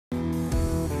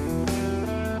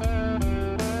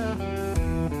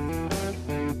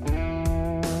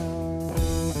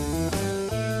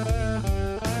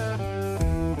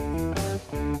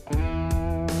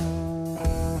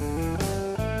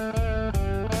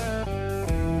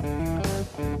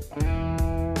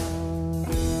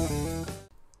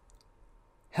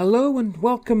Hello and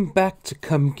welcome back to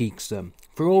Come Geeksome.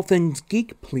 For all things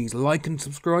geek, please like and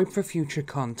subscribe for future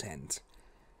content.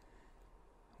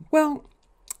 Well,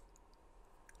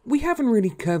 we haven't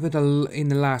really covered in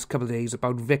the last couple of days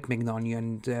about Vic Mignogna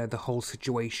and the whole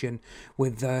situation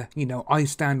with the, I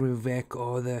stand with Vic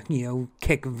or the,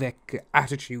 kick Vic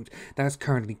attitude that's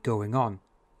currently going on.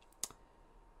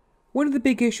 One of the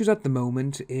big issues at the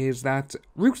moment is that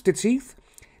Rooster Teeth,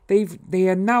 they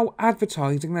are now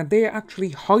advertising that they are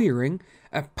actually hiring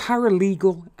a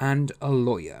paralegal and a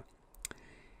lawyer.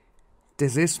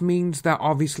 Does this mean that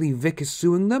obviously Vic is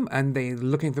suing them and they're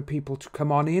looking for people to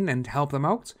come on in and help them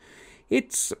out?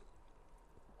 It's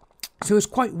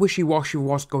quite wishy-washy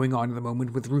what's going on at the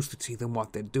moment with Rooster Teeth and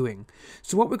what they're doing.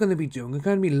 So what we're going to be doing, we're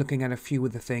going to be looking at a few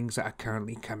of the things that are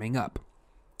currently coming up.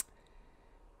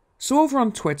 So over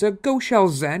on Twitter,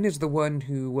 GoShellZen is the one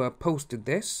who posted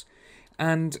this.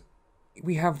 And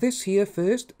we have this here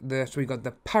first. So we got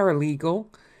the paralegal,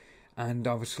 and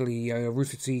obviously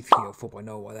Rooster Teeth,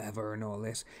 4.0, whatever, and all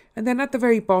this. And then at the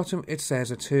very bottom it says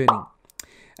attorney.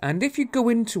 And if you go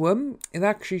into them, it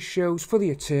actually shows for the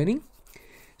attorney.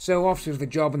 So obviously the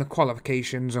job and the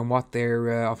qualifications and what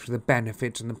their obviously the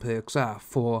benefits and the perks are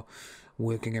for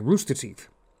working at Rooster Teeth.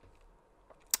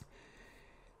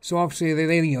 So obviously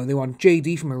they want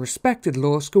JD from a respected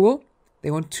law school. They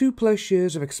want 2+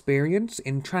 years of experience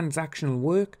in transactional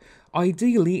work,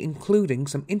 ideally including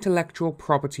some intellectual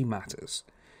property matters.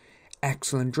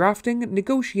 Excellent drafting,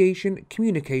 negotiation,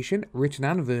 communication, written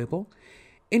and verbal,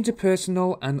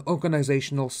 interpersonal and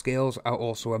organisational skills are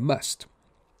also a must.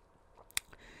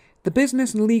 The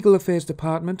Business and Legal Affairs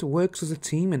Department works as a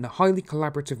team in a highly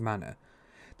collaborative manner.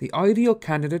 The ideal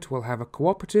candidate will have a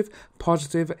cooperative,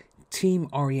 positive,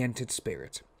 team-oriented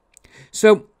spirit.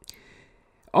 So,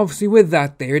 obviously, with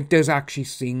that there, it does actually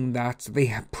seem that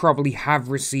they probably have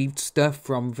received stuff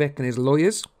from Vic and his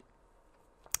lawyers.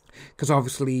 Because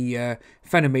obviously,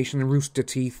 Funimation and Rooster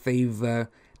Teeth,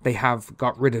 they have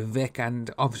got rid of Vic,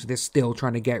 and obviously they're still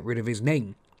trying to get rid of his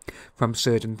name from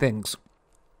certain things.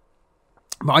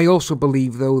 But I also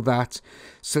believe, though, that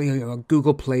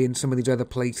Google Play and some of these other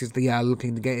places, they are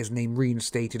looking to get his name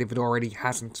reinstated if it already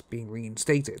hasn't been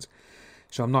reinstated.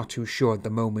 So I'm not too sure at the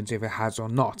moment if it has or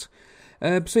not.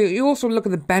 So you also look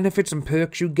at the benefits and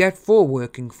perks you get for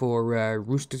working for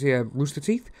Rooster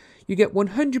Teeth. You get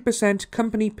 100%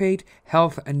 company-paid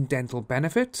health and dental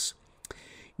benefits.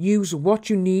 Use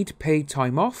what you need paid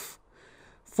time off.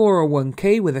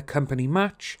 401k with a company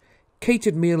match.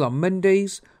 Catered meal on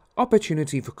Mondays.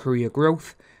 Opportunity for career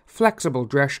growth. Flexible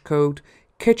dress code.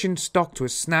 Kitchen stocked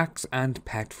with snacks and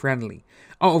pet-friendly.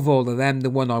 Out of all of them,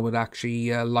 the one I would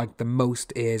actually like the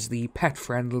most is the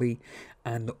pet-friendly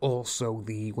and also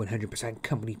the 100%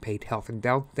 company-paid health and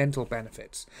dental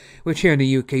benefits, which here in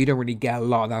the UK you don't really get a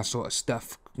lot of that sort of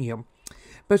stuff,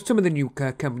 but some of the new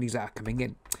companies are coming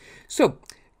in. So,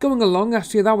 going along,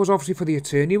 actually, that was obviously for the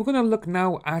attorney. We're going to look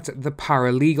now at the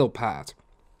paralegal part.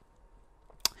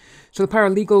 So the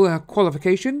paralegal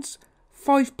qualifications: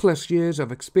 5+ years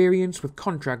of experience with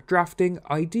contract drafting,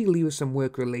 ideally with some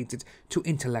work related to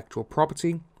intellectual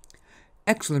property.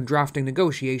 Excellent drafting,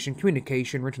 negotiation,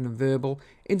 communication, written and verbal,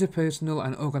 interpersonal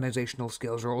and organisational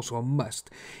skills are also a must.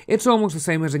 It's almost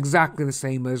exactly the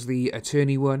same as the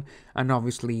attorney one, and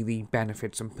obviously the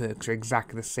benefits and perks are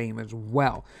exactly the same as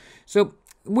well. So,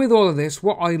 with all of this,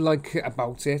 what I like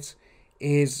about it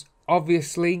is,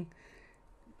 obviously,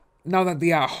 now that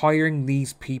they are hiring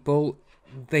these people,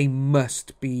 they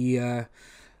must be,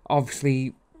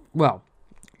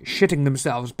 shitting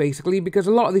themselves, basically, because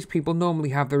a lot of these people normally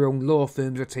have their own law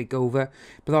firms that take over,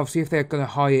 but obviously if they're going to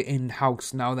hire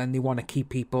in-house now, then they want to keep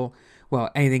people,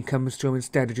 anything comes to them,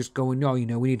 instead of just going, we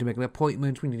need to make an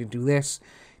appointment, we need to do this,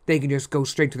 they can just go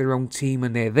straight to their own team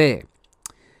and they're there.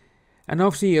 And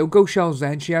obviously,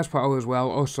 GoShellZen, she has put out as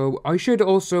well. Also, I should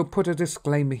also put a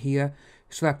disclaimer here,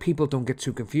 so that people don't get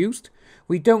too confused.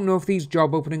 We don't know if these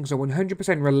job openings are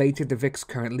 100% related to Vic's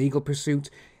current legal pursuit.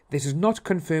 This is not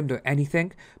confirmed or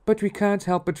anything, but we can't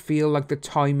help but feel like the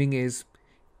timing is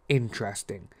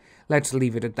interesting. Let's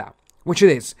leave it at that. Which it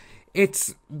is.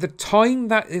 It's the time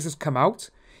that this has come out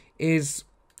is,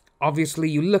 obviously,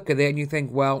 you look at it and you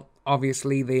think, well,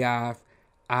 obviously they are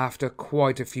after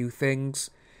quite a few things,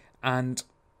 and,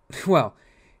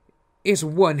 it's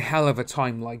one hell of a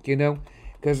time,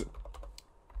 because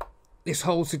this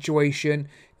whole situation,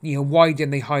 why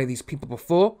didn't they hire these people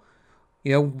before?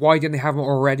 Why didn't they have them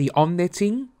already on their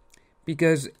team?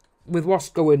 Because with what's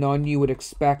going on, you would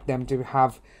expect them to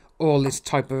have all this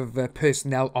type of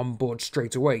personnel on board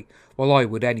straight away. Well, I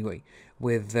would anyway.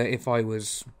 If I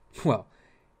was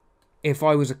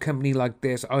a company like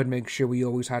this, I would make sure we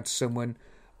always had someone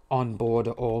on board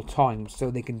at all times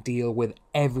so they can deal with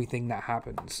everything that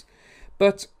happens.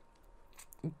 But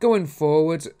going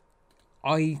forward,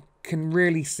 I can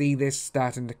really see this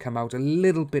starting to come out a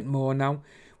little bit more now.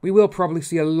 We will probably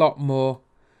see a lot more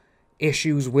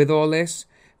issues with all this,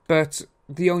 but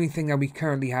the only thing that we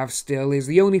currently have still is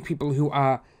the only people who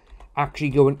are actually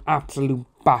going absolute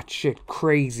batshit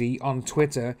crazy on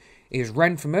Twitter is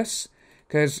Renfamous,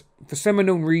 because for some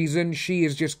unknown reason she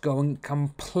is just going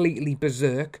completely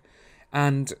berserk,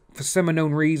 and for some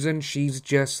unknown reason she's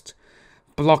just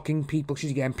blocking people.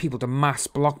 She's getting people to mass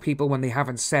block people when they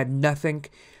haven't said nothing,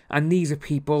 and these are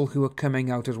people who are coming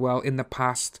out as well. In the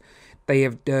past they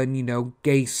have done,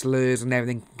 gay slurs and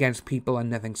everything against people and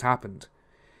nothing's happened.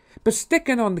 But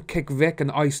sticking on the Kick Vic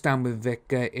and I Stand With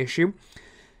Vic issue,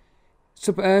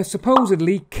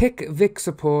 supposedly Kick Vic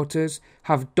supporters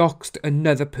have doxed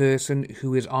another person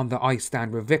who is on the I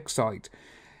Stand With Vic side.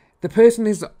 The person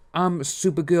is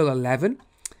Supergirl11,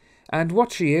 and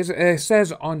what she is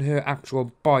says on her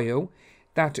actual bio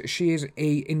that she is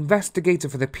a investigator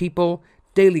for the people,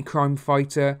 daily crime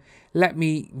fighter, let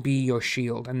me be your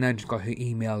shield, and then she's got her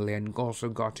email and also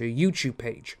got her YouTube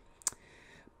page.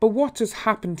 But what has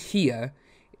happened here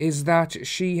is that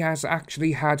she has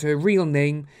actually had her real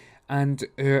name and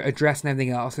her address and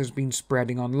everything else has been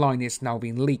spreading online. It's now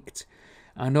been leaked.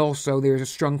 And also there is a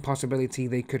strong possibility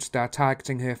they could start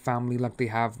targeting her family like they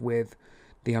have with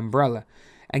the Umbrella.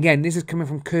 Again, this is coming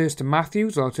from Kirsten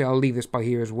Matthews. I'll leave this by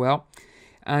here as well.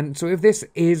 And so if this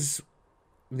is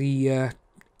the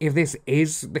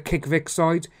Kick Vic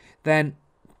side, then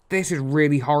this is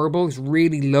really horrible. It's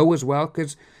really low as well,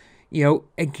 because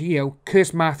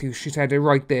Kirsten Matthews, she said it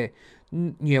right there.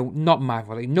 Not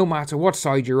mattering. No matter what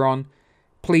side you're on,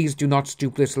 please do not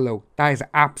stoop this low. That is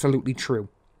absolutely true.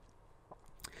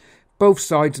 Both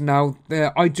sides now,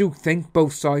 I do think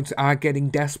both sides are getting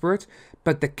desperate,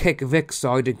 but the Kick Vic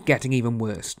side are getting even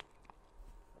worse.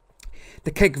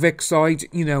 The Kick Vic side,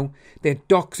 they're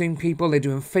doxing people, they're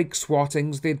doing fake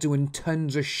swattings, they're doing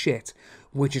tons of shit,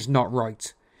 which is not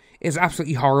right. It's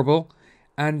absolutely horrible,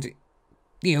 and,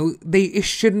 it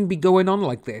shouldn't be going on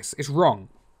like this. It's wrong.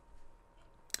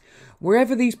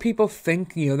 Wherever these people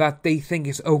think, that they think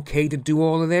it's okay to do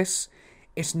all of this,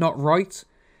 it's not right.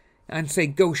 And say,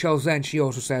 Go Shells Then, she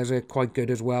also says it quite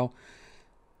good as well.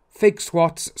 Fake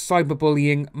swats,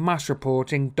 cyberbullying, mass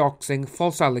reporting, doxing,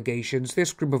 false allegations.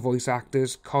 This group of voice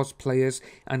actors, cosplayers,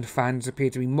 and fans appear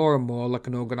to be more and more like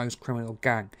an organised criminal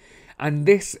gang. And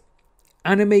this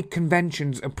anime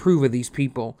conventions approve of these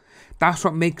people. That's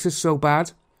what makes it so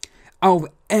bad. Out of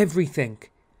everything,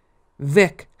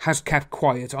 Vic has kept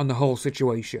quiet on the whole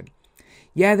situation.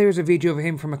 Yeah, there is a video of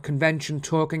him from a convention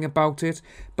talking about it,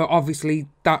 but obviously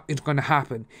that is going to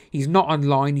happen. He's not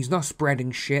online, he's not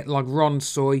spreading shit like Ron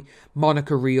Soy,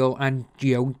 Monica Reel, and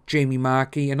Jamie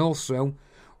Markey, and also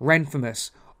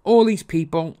Renfamous. All these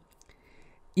people,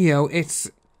 they're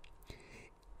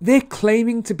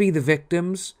claiming to be the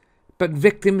victims, but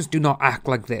victims do not act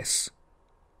like this.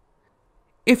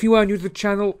 If you are new to the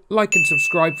channel, like and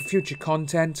subscribe for future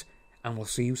content, and we'll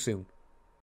see you soon.